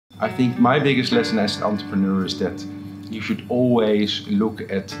I think my biggest lesson as an entrepreneur is that you should always look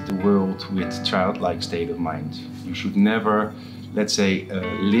at the world with childlike state of mind. You should never, let's say,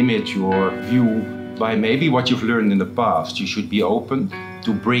 limit your view by maybe what you've learned in the past. You should be open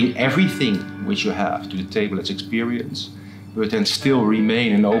to bring everything which you have to the table as experience, but then still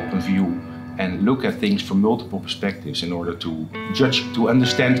remain an open view and look at things from multiple perspectives in order to judge, to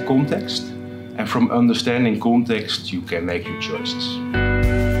understand context. And from understanding context, you can make your choices.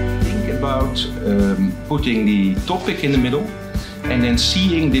 Think about putting the topic in the middle and then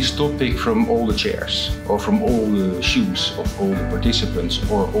seeing this topic from all the chairs, or from all the shoes of all the participants,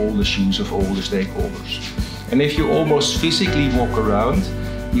 or all the shoes of all the stakeholders. And if you almost physically walk around,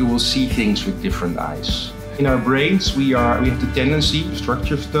 you will see things with different eyes. In our brains, we have the tendency to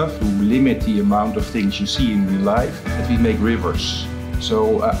structure stuff, to limit the amount of things you see in real life, that we make rivers.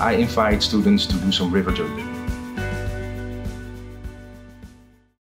 So I invite students to do some river journey.